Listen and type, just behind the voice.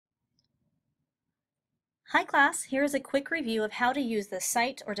Hi class, here is a quick review of how to use the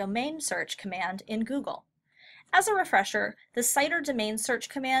site or domain search command in Google. As a refresher, the site or domain search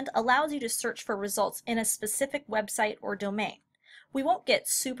command allows you to search for results in a specific website or domain. We won't get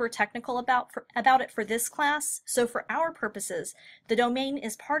super technical about it for this class, so for our purposes, the domain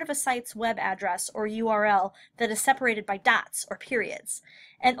is part of a site's web address or URL that is separated by dots or periods,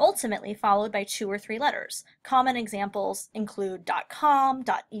 and ultimately followed by 2 or 3 letters. Common examples include .com,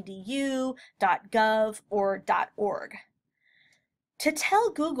 .edu, .gov, or .org. To tell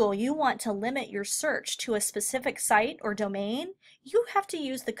Google you want to limit your search to a specific site or domain, you have to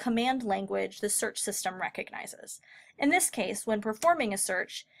use the command language the search system recognizes. In this case, when performing a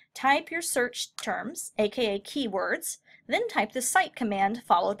search, type your search terms, aka keywords, then type the site command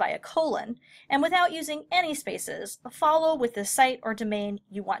followed by a colon, and without using any spaces, follow with the site or domain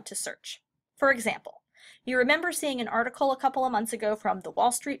you want to search. For example, you remember seeing an article a couple of months ago from the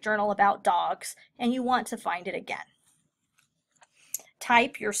Wall Street Journal about dogs, and you want to find it again.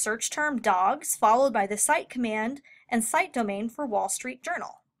 Type your search term dogs followed by the site command and site domain for Wall Street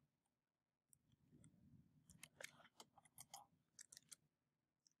Journal.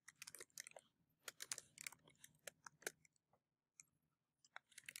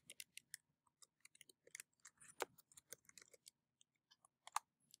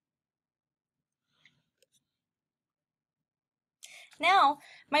 Now,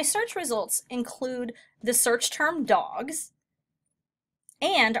 my search results include the search term dogs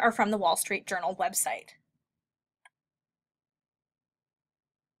and are from the Wall Street Journal website.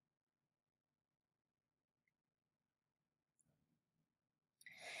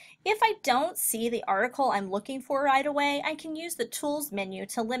 If I don't see the article I'm looking for right away, I can use the Tools menu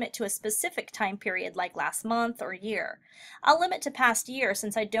to limit to a specific time period like last month or year. I'll limit to past year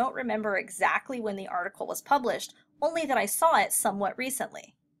since I don't remember exactly when the article was published, only that I saw it somewhat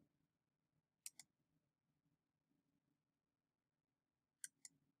recently.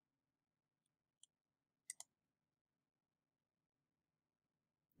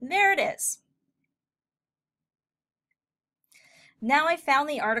 There it is. Now I found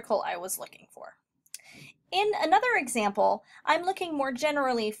the article I was looking for. In another example, I'm looking more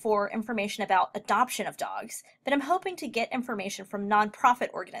generally for information about adoption of dogs, but I'm hoping to get information from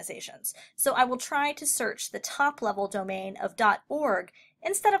nonprofit organizations, so I will try to search the top-level domain of .org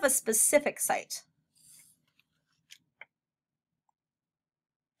instead of a specific site.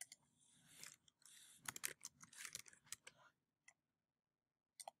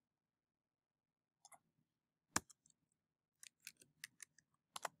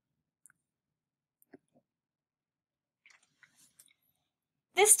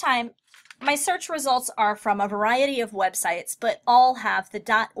 This time, my search results are from a variety of websites, but all have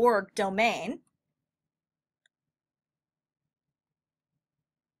the .org domain.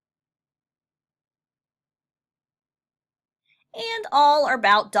 And all are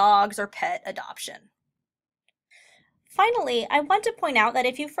about dogs or pet adoption. Finally, I want to point out that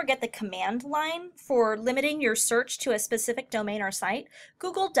if you forget the command line for limiting your search to a specific domain or site,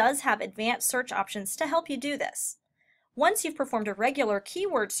 Google does have advanced search options to help you do this. Once you've performed a regular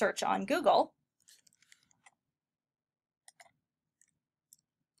keyword search on Google,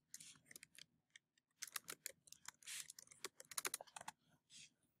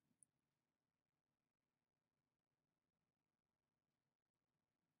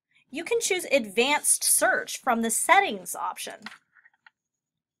 you can choose Advanced Search from the Settings option.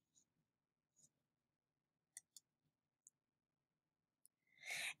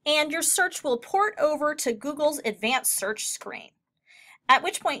 And your search will port over to Google's Advanced Search screen, at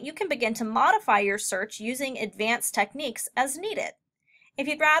which point you can begin to modify your search using advanced techniques as needed. If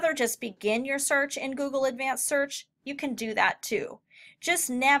you'd rather just begin your search in Google Advanced Search, you can do that too.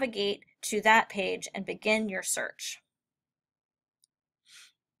 Just navigate to that page and begin your search.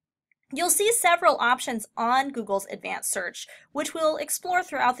 You'll see several options on Google's Advanced Search, which we'll explore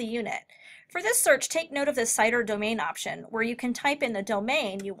throughout the unit. For this search, take note of the site or domain option, where you can type in the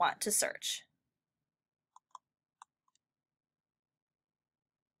domain you want to search.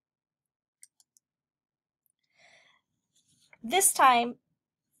 This time,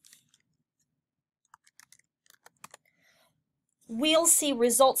 we'll see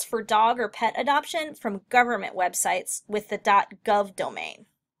results for dog or pet adoption from government websites with the .gov domain.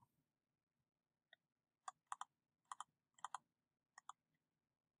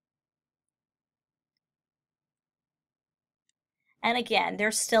 And again,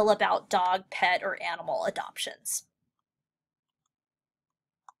 they're still about dog, pet, or animal adoptions.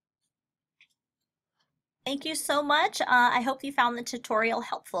 Thank you so much. I hope you found the tutorial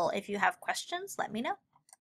helpful. If you have questions, let me know.